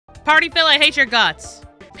Party Phil, I hate your guts.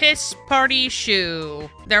 Piss Party Shoe.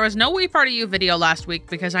 There was no Wii Party U video last week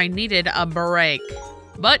because I needed a break.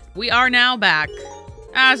 But we are now back.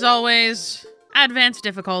 As always, advanced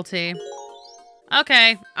difficulty.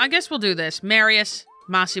 Okay, I guess we'll do this. Marius,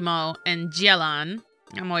 Massimo, and Jelan.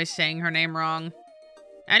 I'm always saying her name wrong.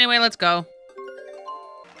 Anyway, let's go.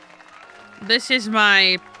 This is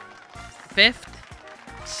my 5th,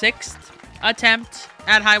 6th attempt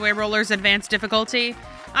at Highway Rollers Advanced Difficulty.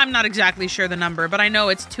 I'm not exactly sure the number, but I know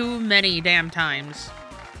it's too many damn times.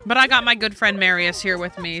 But I got my good friend Marius here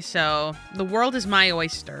with me, so the world is my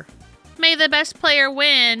oyster. May the best player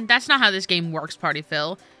win. That's not how this game works, Party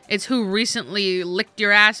Phil. It's who recently licked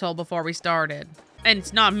your asshole before we started. And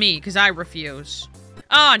it's not me, because I refuse.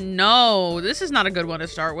 Oh no, this is not a good one to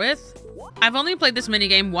start with. I've only played this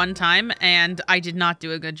minigame one time, and I did not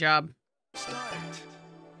do a good job.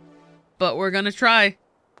 But we're gonna try.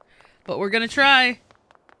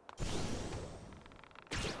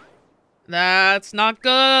 That's not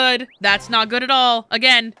good. That's not good at all.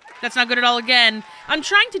 Again. That's not good at all again. I'm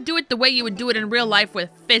trying to do it the way you would do it in real life with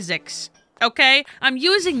physics. Okay? I'm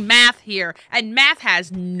using math here, and math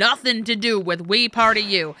has nothing to do with Wii Party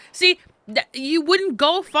U. See, you wouldn't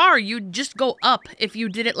go far. You'd just go up if you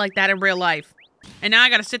did it like that in real life. And now I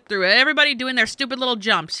gotta sit through everybody doing their stupid little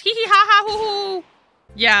jumps. Hee hee ha ha hoo hoo.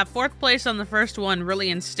 Yeah, 4th place on the first one really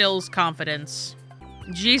instills confidence.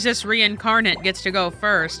 Jesus reincarnate gets to go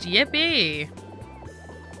first. Yippee!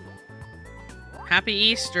 Happy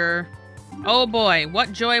Easter. Oh boy,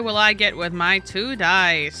 what joy will I get with my 2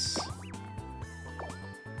 dice?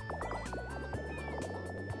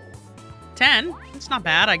 10? It's not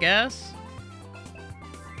bad, I guess.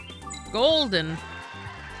 Golden.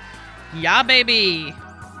 Yeah, baby!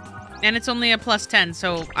 And it's only a +10,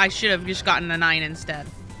 so I should have just gotten a 9 instead.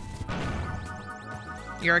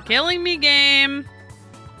 You're killing me, game!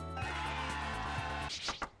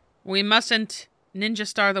 We mustn't ninja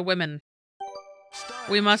star the women.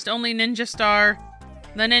 We must only ninja star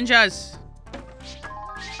the ninjas.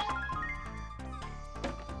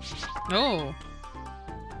 Oh.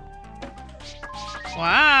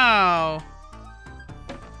 Wow.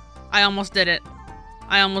 I almost did it.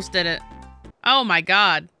 Oh my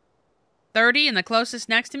god. 30 and the closest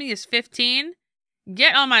next to me is 15?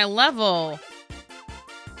 Get on my level.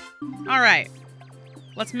 Alright.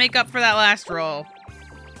 Let's make up for that last roll.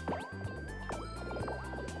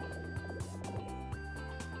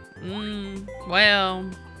 Well...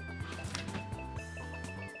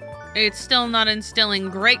 It's still not instilling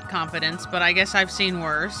great confidence, but I guess I've seen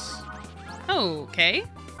worse. Okay.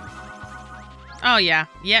 Oh yeah.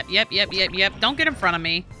 Yep. Don't get in front of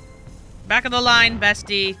me. Back of the line,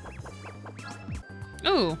 bestie.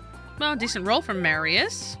 Ooh. Well, decent roll from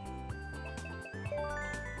Marius.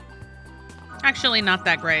 Actually, not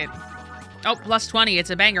that great. Oh, +20.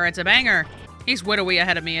 It's a banger. He's widowy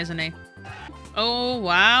ahead of me, isn't he? Oh,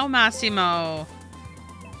 wow, Massimo.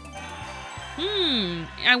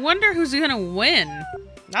 I wonder who's gonna win.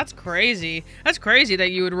 That's crazy. That's crazy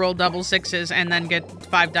that you would roll double 6s and then get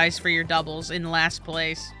 5 dice for your doubles in last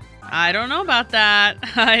place. I don't know about that.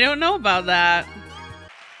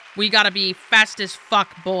 We gotta be fast as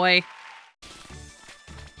fuck, boy.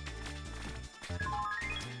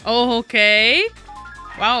 Okay.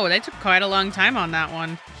 Wow, they took quite a long time on that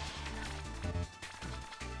one.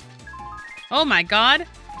 Oh my god.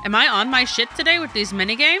 Am I on my shit today with these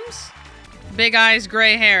minigames? Big eyes,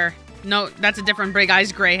 gray hair. No, that's a different big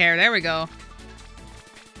eyes, gray hair. There we go.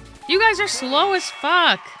 You guys are slow as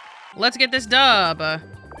fuck. Let's get this dub.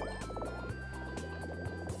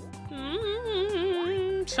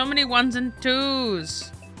 So many 1s and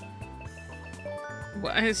 2s.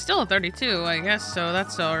 Well, it's still a 32, I guess, so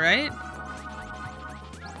that's alright.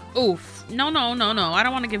 Oof. No. I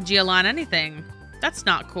don't want to give Jelan anything. That's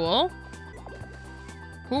not cool.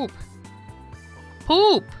 Poop.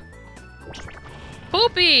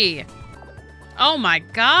 Poopy! Oh my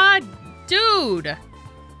god, dude!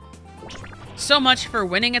 So much for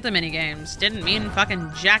winning at the minigames. Didn't mean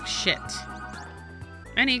fucking jack shit.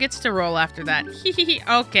 And he gets to roll after that.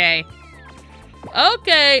 Okay.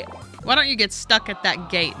 Okay! Why don't you get stuck at that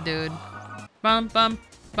gate, dude? Bum.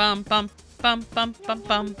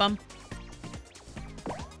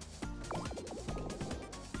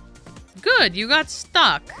 Good, you got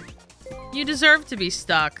stuck. You deserve to be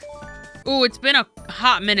stuck. Ooh, it's been a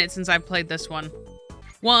hot minute since I've played this one.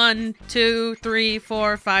 1, 2, 3,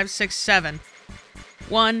 4, 5, 6, 7.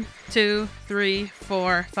 1, 2, 3,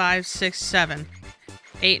 4, 5, 6, 7.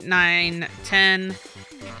 8, 9, 10.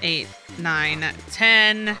 8, 9,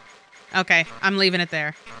 10. Okay, I'm leaving it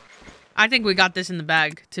there. I think we got this in the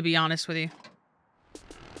bag, to be honest with you.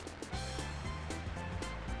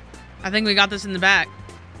 I think we got this in the back.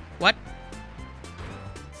 What?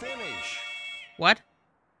 Finish. What?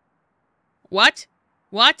 What?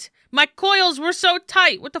 What? My coils were so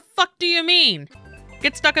tight. What the fuck do you mean?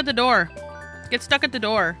 Get stuck at the door. Get stuck at the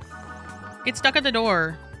door. Get stuck at the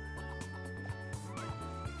door.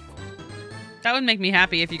 That would make me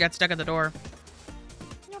happy if you got stuck at the door.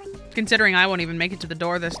 Considering I won't even make it to the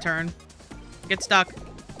door this turn. Get stuck.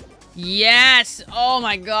 Yes! Oh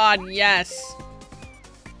my god, yes.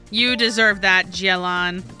 You deserve that,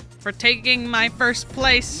 Jialan. For taking my first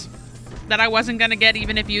place. That I wasn't gonna get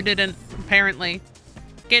even if you didn't, apparently.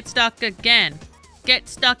 Get stuck again. Get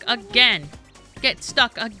stuck again. Get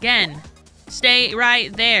stuck again. Stay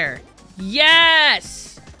right there.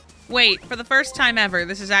 Yes! Wait, for the first time ever,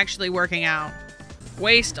 this is actually working out.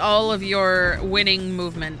 Waste all of your winning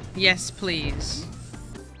movement. Yes, please.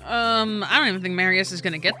 I don't even think Marius is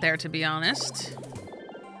gonna get there, to be honest.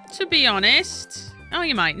 To be honest. Oh,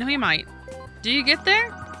 you might. No, you might. Do you get there?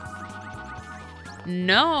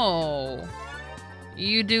 No.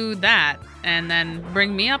 You do that, and then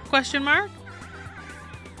bring me up, question mark?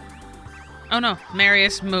 Oh no,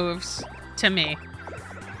 Marius moves to me.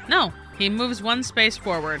 No, he moves one space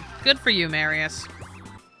forward. Good for you, Marius.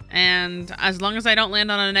 And as long as I don't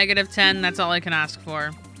land on a -10, that's all I can ask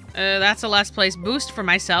for. That's a last place boost for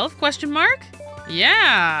myself, question mark?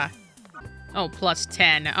 Yeah. Oh,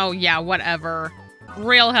 +10. Oh yeah, whatever.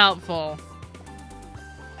 Real helpful.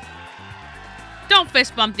 Don't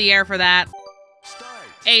fist bump the air for that. Start.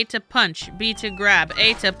 A to punch, B to grab,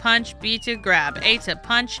 A to punch, B to grab, A to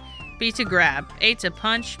punch, B to grab, A to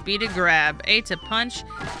punch, B to grab, A to punch,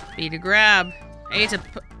 B to grab, A to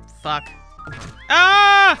fuck.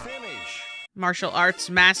 Ah! Finish. Martial arts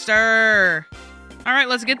master. All right,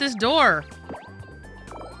 let's get this door.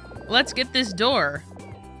 Let's get this door.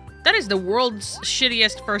 That is the world's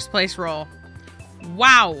shittiest first place roll.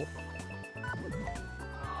 Wow.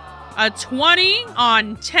 A 20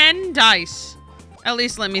 on 10 dice. At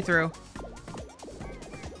least let me through.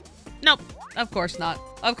 Nope. Of course not.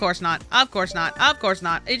 Of course not. Of course not. Of course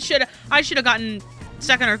not. I should have gotten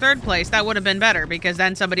second or third place. That would have been better because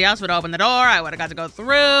then somebody else would open the door. I would have got to go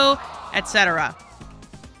through, etc.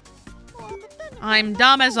 I'm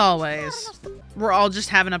dumb as always. We're all just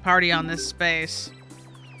having a party on this space.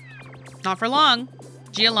 Not for long.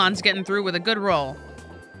 Jialan's getting through with a good roll.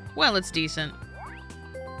 Well, it's decent.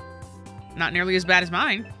 Not nearly as bad as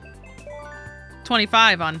mine.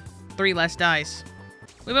 25 on 3 less dice.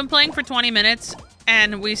 We've been playing for 20 minutes,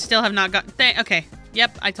 and we still have not got... Okay,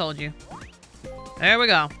 yep, I told you. There we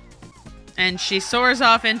go. And she soars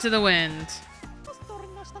off into the wind.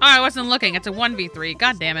 Oh, I wasn't looking. It's a 1v3.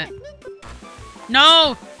 God damn it.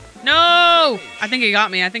 No! No! I think he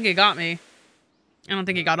got me. I think he got me. I don't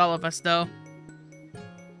think he got all of us, though.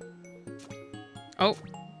 Oh,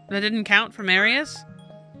 that didn't count for Marius?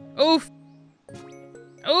 Oof.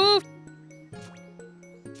 Oof.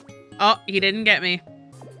 Oh, he didn't get me.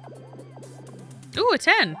 Ooh, a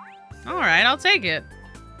 10. All right, I'll take it.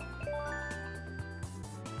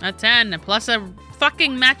 A 10 plus a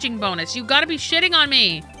fucking matching bonus. You gotta be shitting on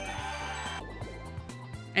me.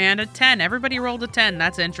 And a 10. Everybody rolled a 10.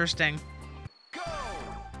 That's interesting. Go.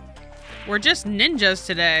 We're just ninjas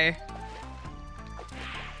today.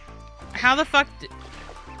 How the fuck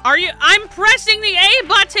are you? I'm pressing the A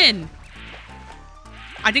button.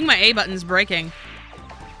 I think my A button's breaking.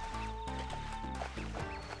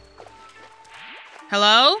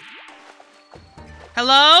 Hello?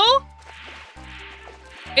 Hello?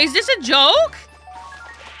 Is this a joke?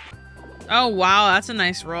 Oh, wow. That's a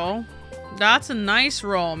nice roll. That's a nice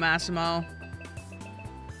roll, Massimo.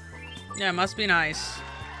 Yeah, it must be nice.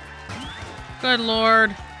 Good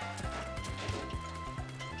lord.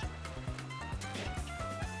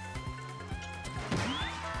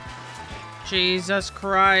 Jesus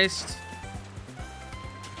Christ.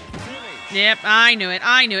 Yep, I knew it.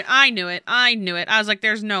 I knew it. I knew it. I knew it. I was like,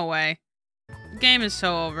 there's no way. The game is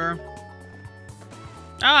so over.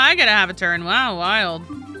 Oh, I gotta have a turn. Wow, wild.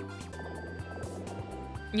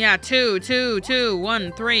 Yeah, 2, 2, 2,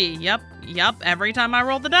 1, 3. Yep, yep. Every time I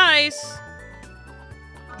roll the dice.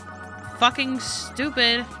 Fucking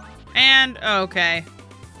stupid. And, okay.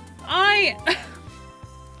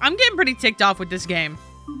 I'm getting pretty ticked off with this game.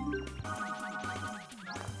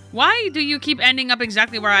 Why do you keep ending up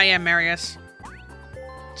exactly where I am, Marius?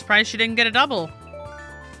 Surprised she didn't get a double.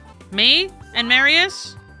 Me and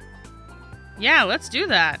Marius? Yeah, let's do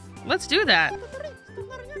that. Let's do that.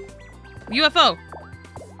 UFO.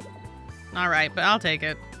 Alright, but I'll take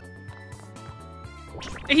it.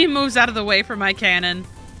 He moves out of the way for my cannon.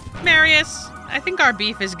 Marius, I think our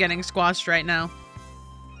beef is getting squashed right now.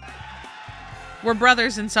 We're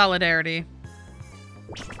brothers in solidarity.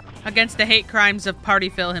 Against the hate crimes of Party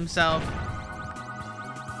Phil himself.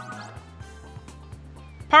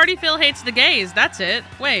 Party Phil hates the gays, that's it.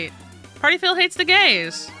 Wait. Party Phil hates the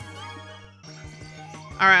gays.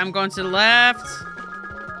 Alright, I'm going to the left.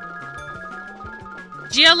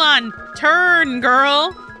 Jialon, turn,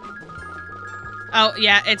 girl! Oh,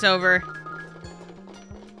 yeah, it's over.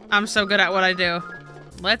 I'm so good at what I do.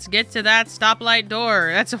 Let's get to that stoplight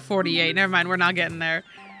door. That's a 48. Never mind, we're not getting there.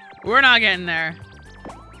 We're not getting there.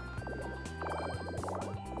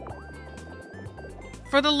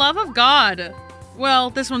 For the love of God. Well,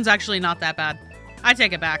 this one's actually not that bad. I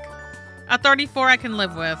take it back. A 34 I can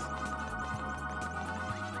live with.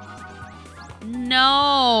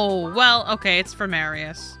 No. Well, okay, it's for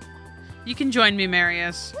Marius. You can join me,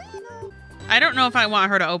 Marius. I don't know if I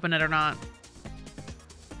want her to open it or not.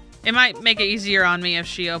 It might make it easier on me if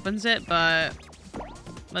she opens it, but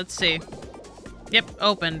let's see. Yep,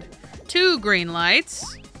 opened. 2 green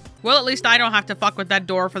lights. Well, at least I don't have to fuck with that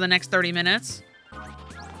door for the next 30 minutes.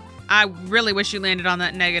 I really wish you landed on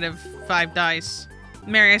that -5 dice.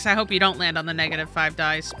 Marius, I hope you don't land on the -5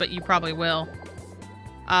 dice, but you probably will.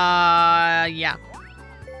 Yeah.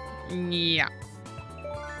 Yeah.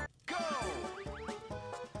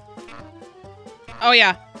 Oh,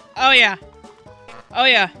 yeah. Oh, yeah. Oh,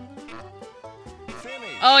 yeah.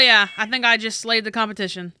 Oh, yeah. I think I just slayed the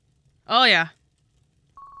competition. Oh, yeah.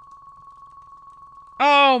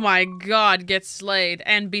 Oh, my God. Get slayed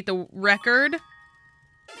and beat the record.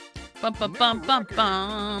 Bum, bum, bum, bum,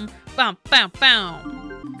 bum. Bum, bum,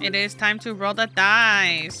 bum. It is time to roll the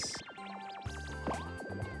dice.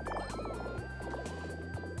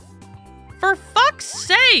 For fuck's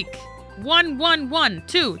sake! 1, 1, 1,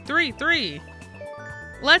 2, 3, 3.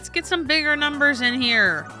 Let's get some bigger numbers in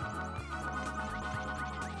here.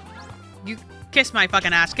 You kiss my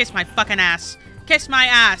fucking ass. Kiss my fucking ass. Kiss my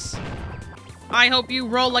ass. I hope you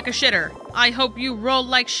roll like a shitter. I hope you roll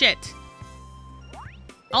like shit.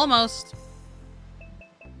 Almost.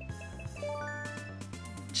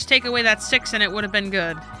 Just take away that 6 and it would have been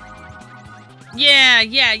good. Yeah.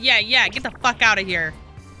 Get the fuck out of here.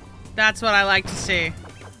 That's what I like to see.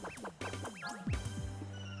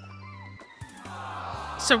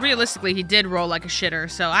 So realistically, he did roll like a shitter,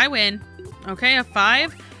 so I win. Okay, a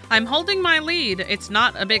 5. I'm holding my lead. It's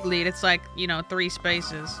not a big lead. It's like, you know, 3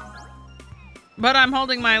 spaces. But I'm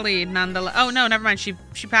holding my lead nonetheless. Oh, no, never mind. She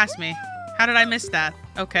passed me. How did I miss that?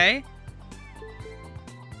 Okay.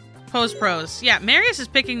 Pros. Yeah, Marius is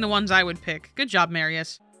picking the ones I would pick. Good job,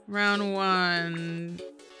 Marius. Round 1.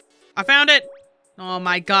 I found it. Oh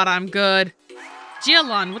my God, I'm good.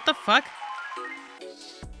 Jialon, what the fuck?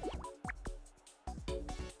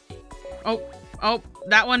 Oh,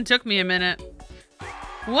 that one took me a minute.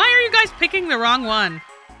 Why are you guys picking the wrong one?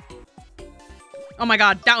 Oh my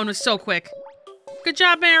God, that one was so quick. Good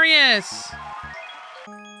job, Marius.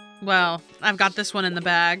 Well, I've got this one in the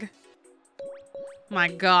bag. My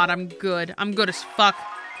God, I'm good. I'm good as fuck.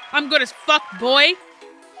 I'm good as fuck, boy.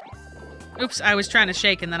 Oops, I was trying to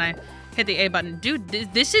shake and then I hit the A button. Dude,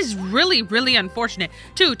 this is really, really unfortunate.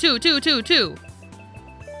 2, 2, 2, 2, 2.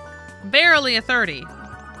 Barely a 30.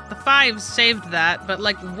 The 5 saved that, but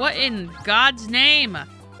like, what in God's name?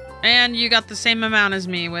 And you got the same amount as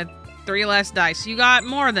me with 3 less dice. You got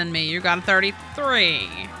more than me. You got a 33.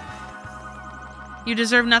 You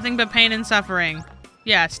deserve nothing but pain and suffering.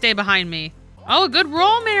 Yeah, stay behind me. Oh, good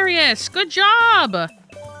roll, Marius. Good job.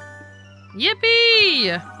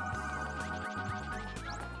 Yippee.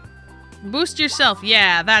 Boost yourself.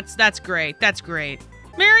 Yeah, that's great. That's great.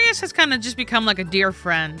 Marius has kind of just become like a dear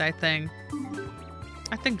friend, I think.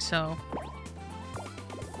 I think so.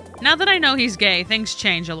 Now that I know he's gay, things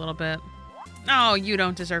change a little bit. Oh, you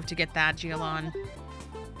don't deserve to get that, Jialon.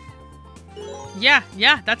 Yeah,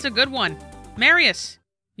 that's a good one. Marius,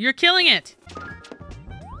 you're killing it.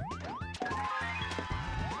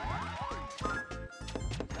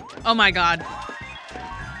 Oh my God.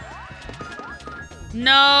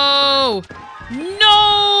 No!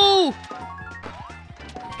 No!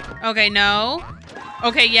 Okay, no.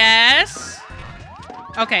 Okay, yes.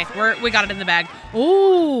 Okay, we got it in the bag.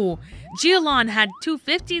 Ooh, Jialon had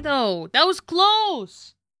 250 though. That was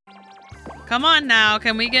close. Come on now,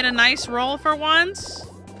 can we get a nice roll for once?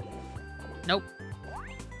 Nope.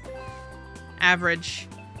 Average.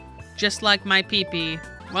 Just like my pee-pee.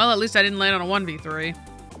 Well, at least I didn't land on a 1v3.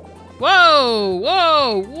 Whoa,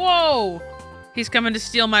 whoa, whoa. He's coming to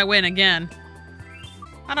steal my win again.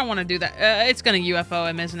 I don't want to do that. It's gonna UFO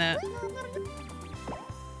him, isn't it?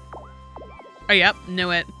 Oh, yep,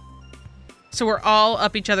 knew it. So we're all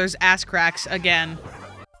up each other's ass cracks again.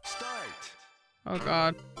 Start. Oh,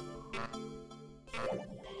 God.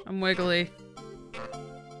 I'm wiggly.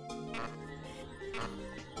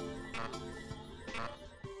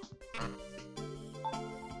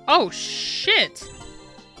 Oh, shit.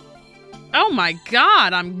 Oh my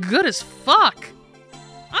god, I'm good as fuck.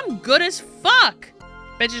 I'm good as fuck.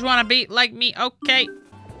 Bitches wanna be like me, okay.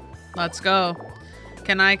 Let's go.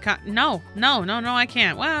 Can I no, I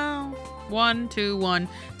can't. Well, 1, 2, 1,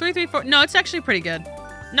 3, 3, 4. No, it's actually pretty good.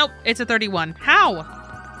 Nope, it's a 31. How?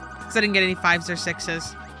 Because I didn't get any 5s or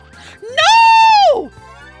 6s. No!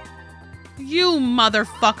 You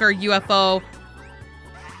motherfucker, UFO.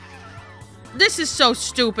 This is so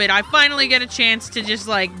stupid. I finally get a chance to just,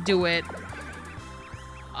 like, do it.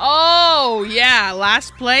 Oh, yeah,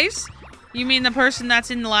 last place? You mean the person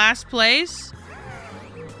that's in last place?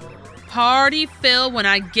 Party Phil, when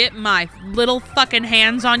I get my little fucking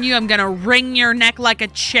hands on you, I'm gonna wring your neck like a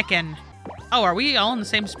chicken. Oh, are we all in the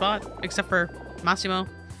same spot? Except for Massimo?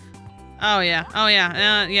 Oh, yeah. Oh,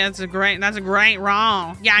 yeah. Yeah, that's a great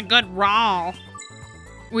roll. Yeah, good roll.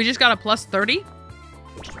 We just got a plus 30?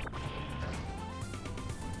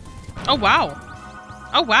 Oh, wow.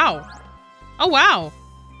 Oh, wow. Oh, wow.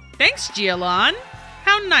 Thanks, Gialon.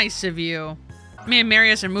 How nice of you. Me and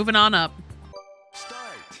Marius are moving on up.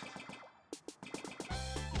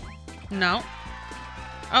 No.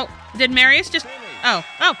 Oh, did Marius just... Oh.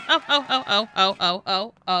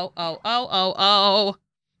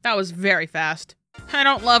 That was very fast. I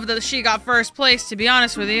don't love that she got first place, to be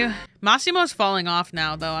honest with you. Massimo's falling off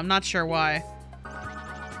now, though. I'm not sure why.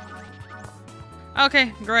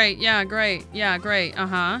 Okay, great. Yeah, great. Yeah, great.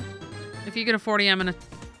 Uh-huh. If you get a 40, I'm gonna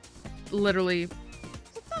literally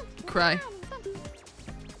cry.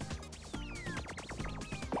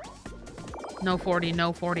 No 40,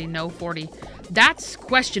 no 40, no 40. That's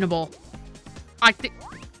questionable. I think...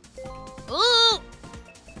 Ooh!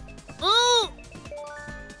 Ooh!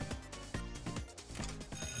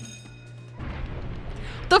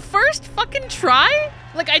 The first fucking try?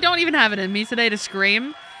 Like, I don't even have it in me today to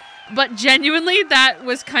scream. But genuinely, that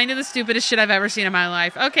was kind of the stupidest shit I've ever seen in my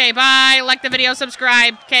life. Okay, bye. Like the video,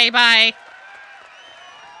 subscribe. Okay, bye.